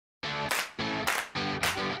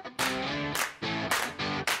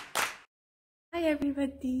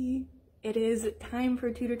everybody! It is time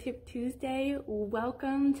for Tutor Tip Tuesday.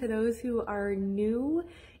 Welcome to those who are new.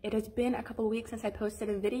 It has been a couple weeks since I posted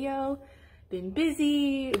a video. Been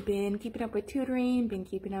busy, been keeping up with tutoring, been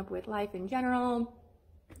keeping up with life in general.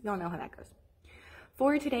 Y'all know how that goes.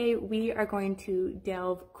 For today, we are going to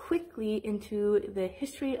delve quickly into the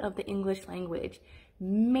history of the English language,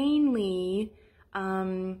 mainly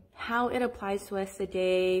how it applies to us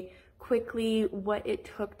today, quickly what it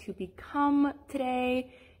took to become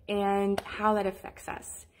today, and how that affects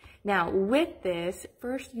us. Now, with this,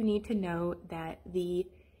 first you need to know that the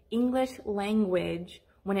English language,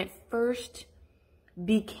 when it first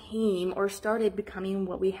became or started becoming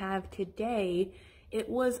what we have today, it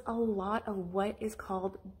was a lot of what is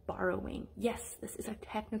called borrowing. Yes, this is a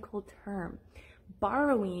technical term.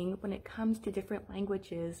 Borrowing, when it comes to different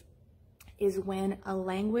languages, is when a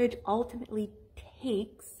language ultimately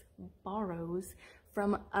borrows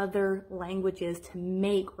from other languages to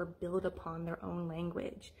make or build upon their own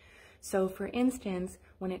language. So for instance,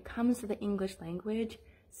 when it comes to the English language,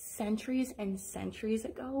 centuries and centuries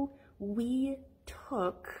ago, we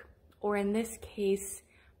took, or in this case,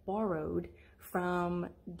 borrowed from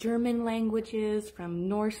German languages, from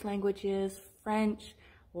Norse languages, French,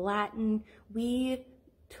 Latin. We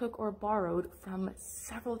took or borrowed from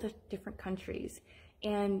several different countries.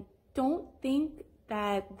 And don't think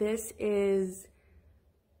that this is,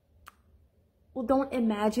 well, don't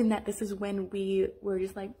imagine that this is when we were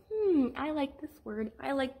just like, I like this word,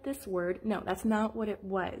 I like this word. No, that's not what it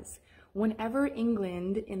was. Whenever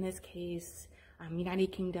England, in this case,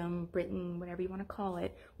 United Kingdom, Britain, whatever you want to call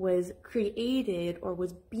it, was created or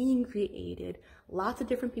was being created, lots of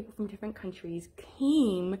different people from different countries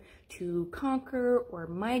came to conquer or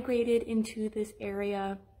migrated into this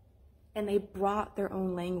area, and they brought their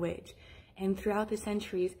own language. And throughout the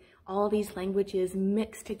centuries, all these languages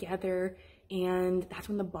mixed together, and that's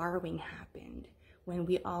when the borrowing happened, when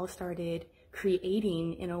we all started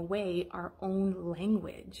creating, in a way, our own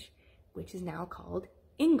language, which is now called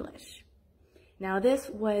English. Now, this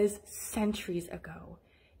was centuries ago,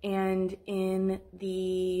 and in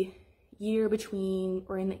the year between,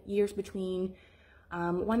 or in the years between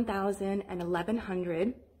 1000 and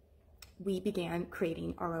 1100, we began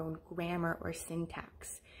creating our own grammar or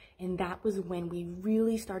syntax. And that was when we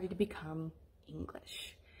really started to become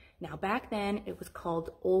English. Now, back then, it was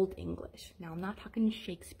called Old English. Now, I'm not talking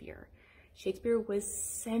Shakespeare. Shakespeare was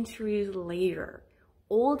centuries later.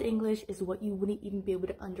 Old English is what you wouldn't even be able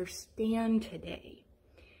to understand today.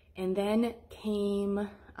 And then came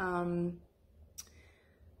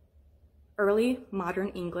early modern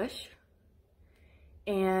English.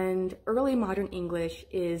 And early modern English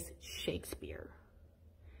is Shakespeare.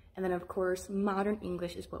 And then, of course, modern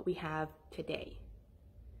English is what we have today.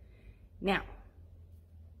 Now,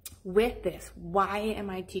 with this, why am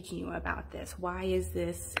I teaching you about this? Why is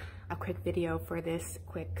this a quick video for this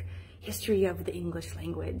quick history of the English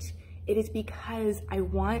language? It is because I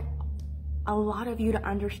want a lot of you to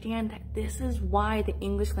understand that this is why the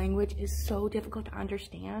English language is so difficult to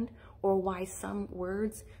understand, or why some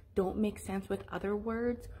words don't make sense with other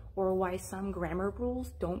words, or why some grammar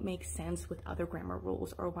rules don't make sense with other grammar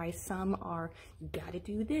rules, or why some are, you gotta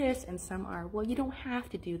do this, and some are, well, you don't have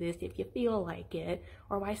to do this if you feel like it,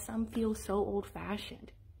 or why some feel so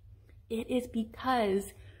old-fashioned. It is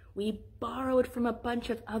because we borrowed from a bunch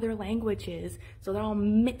of other languages, so they're all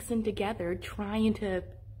mixing together, trying to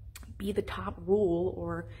be the top rule,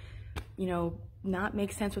 or, you know, not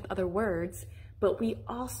make sense with other words, but we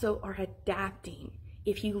also are adapting.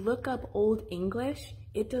 If you look up Old English,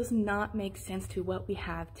 it does not make sense to what we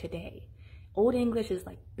have today. Old English is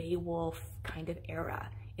like Beowulf kind of era.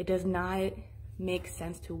 It does not make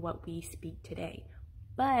sense to what we speak today,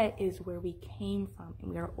 but is where we came from,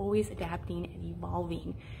 and we are always adapting and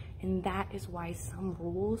evolving. And that is why some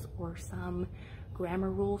rules or some grammar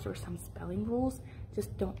rules or some spelling rules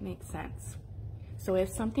just don't make sense. So if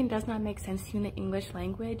something does not make sense to you in the English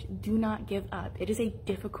language, do not give up. It is a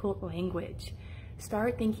difficult language.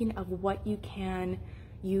 Start thinking of what you can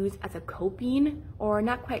use as a coping, or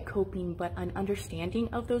not quite coping, but an understanding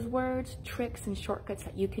of those words, tricks and shortcuts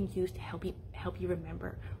that you can use to help you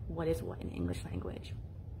remember what is what in the English language.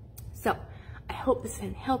 So I hope this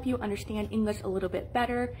can help you understand English a little bit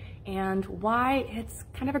better and why it's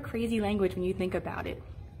kind of a crazy language when you think about it.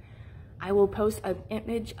 I will post an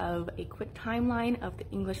image of a quick timeline of the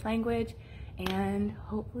English language, and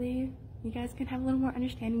hopefully you guys can have a little more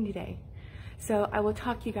understanding today. So I will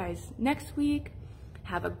talk to you guys next week.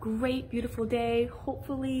 Have a great, beautiful day.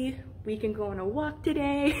 Hopefully we can go on a walk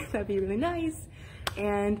today. That'd be really nice.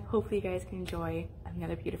 And hopefully you guys can enjoy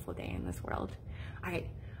another beautiful day in this world. All right,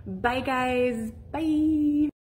 Bye guys, bye.